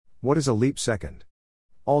What is a leap second?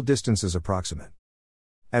 All distances approximate.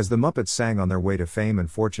 As the Muppets sang on their way to fame and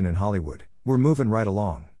fortune in Hollywood, we're movin' right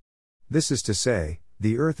along. This is to say,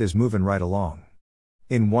 the Earth is movin' right along.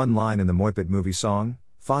 In one line in the Muppet movie song,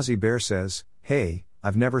 Fozzie Bear says, "Hey,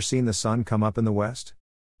 I've never seen the sun come up in the west."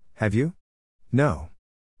 Have you? No.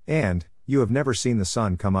 And, you have never seen the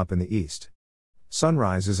sun come up in the east.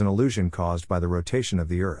 Sunrise is an illusion caused by the rotation of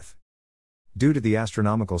the Earth. Due to the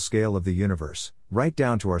astronomical scale of the universe, right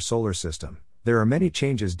down to our solar system, there are many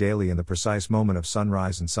changes daily in the precise moment of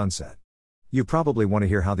sunrise and sunset. You probably want to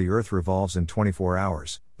hear how the Earth revolves in 24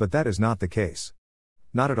 hours, but that is not the case.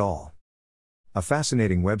 Not at all. A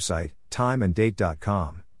fascinating website,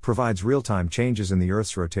 timeanddate.com, provides real-time changes in the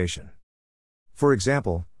Earth's rotation. For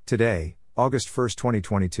example, today, August 1,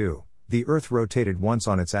 2022, the Earth rotated once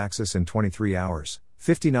on its axis in 23 hours,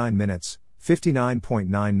 59 minutes,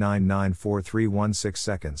 59.9994316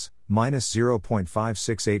 seconds, minus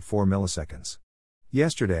 0.5684 milliseconds.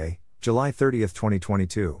 Yesterday, July 30,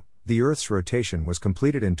 2022, the Earth's rotation was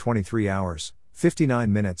completed in 23 hours,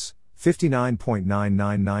 59 minutes,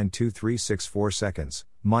 59.9992364 seconds,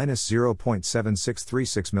 minus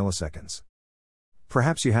 0.7636 milliseconds.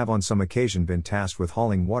 Perhaps you have on some occasion been tasked with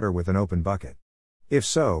hauling water with an open bucket. If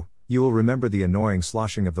so, you will remember the annoying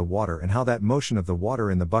sloshing of the water and how that motion of the water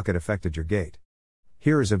in the bucket affected your gait.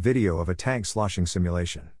 Here is a video of a tank sloshing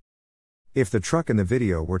simulation. If the truck in the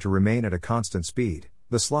video were to remain at a constant speed,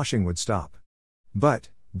 the sloshing would stop. But,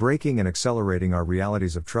 braking and accelerating are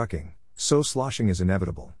realities of trucking, so sloshing is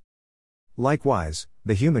inevitable. Likewise,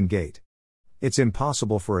 the human gait. It's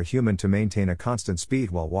impossible for a human to maintain a constant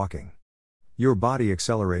speed while walking. Your body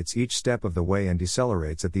accelerates each step of the way and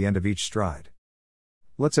decelerates at the end of each stride.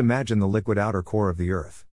 Let's imagine the liquid outer core of the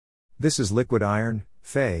Earth. This is liquid iron,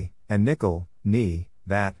 Fe, and nickel, Ni,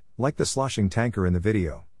 that, like the sloshing tanker in the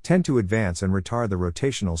video, tend to advance and retard the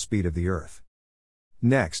rotational speed of the Earth.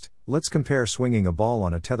 Next, let's compare swinging a ball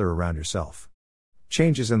on a tether around yourself.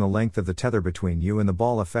 Changes in the length of the tether between you and the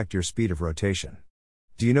ball affect your speed of rotation.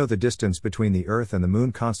 Do you know the distance between the Earth and the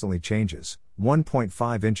Moon constantly changes,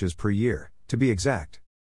 1.5 inches per year, to be exact?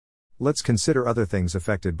 Let's consider other things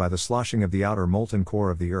affected by the sloshing of the outer molten core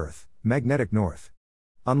of the Earth, magnetic north.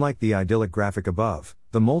 Unlike the idyllic graphic above,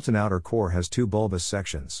 the molten outer core has two bulbous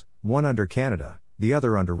sections, one under Canada, the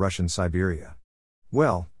other under Russian Siberia.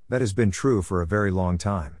 Well, that has been true for a very long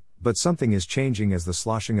time, but something is changing as the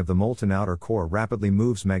sloshing of the molten outer core rapidly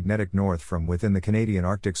moves magnetic north from within the Canadian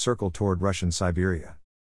Arctic Circle toward Russian Siberia.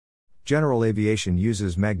 General aviation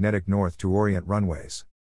uses magnetic north to orient runways.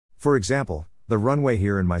 For example, the runway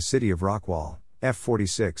here in my city of Rockwall,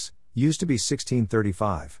 F46, used to be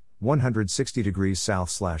 1635, 160 degrees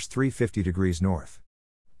south/350 degrees north.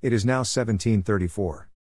 It is now 1734.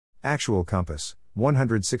 Actual compass,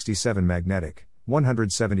 167 magnetic,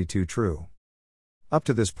 172 true. Up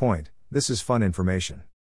to this point, this is fun information.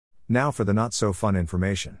 Now for the not so fun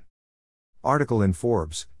information. Article in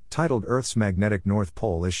Forbes, titled Earth's Magnetic North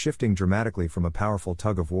Pole is Shifting Dramatically from a Powerful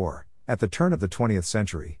Tug of War. At the turn of the 20th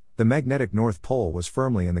century, the magnetic North Pole was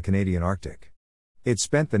firmly in the Canadian Arctic. It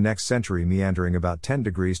spent the next century meandering about 10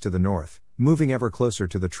 degrees to the north, moving ever closer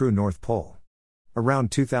to the true North Pole.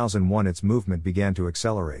 Around 2001 its movement began to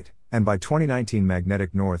accelerate, and by 2019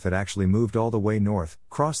 magnetic north had actually moved all the way north,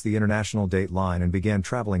 crossed the international date line and began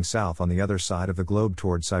traveling south on the other side of the globe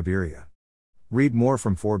toward Siberia. Read more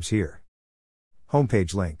from Forbes here.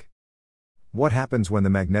 Homepage link. What happens when the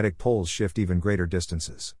magnetic poles shift even greater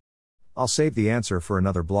distances? I'll save the answer for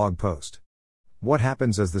another blog post. What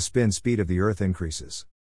happens as the spin speed of the Earth increases?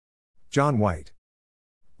 John White.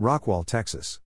 Rockwall, Texas.